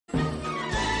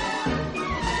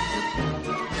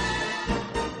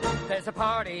There's a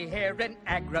party here in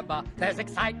Agrabah. There's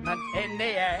excitement in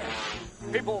the air.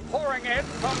 People pouring in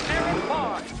from near and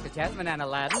far. The Jasmine and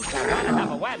Aladdin, they're gonna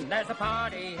have a wedding. There's a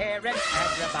party here in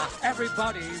Agrabah.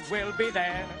 Everybody will be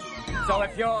there. So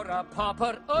if you're a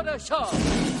pauper or a show,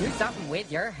 do something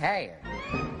with your hair.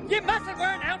 You mustn't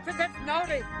wear an outfit that's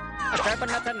naughty. A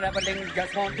nuts and reveling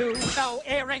just won't do. No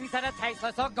earrings that are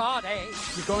tasteless or gaudy.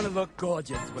 You're gonna look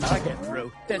gorgeous when I get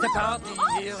through. There's a party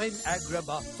here in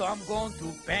Agrabah, so I'm going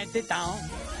to paint it down.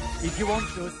 If you want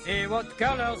to see what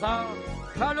colors are,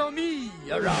 follow me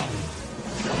around.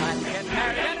 I'm getting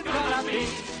married and it's gonna be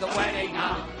the wedding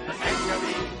of the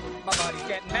century. My body's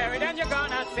getting married and you're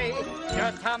gonna see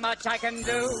just how much I can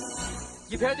do.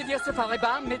 You've heard of your safari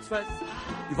bar mitzvahs.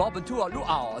 You've all been to our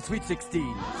luau, a sweet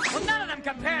 16. Well, none of them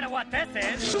compare to what this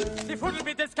is. The food will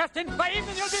be disgusting, by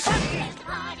evening you'll be busting. There's a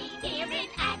party here in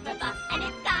Agrabah, and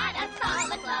it's got us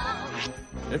all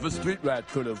aglow. If a street rat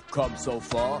could have come so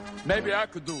far, maybe I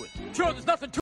could do it. Sure, there's nothing to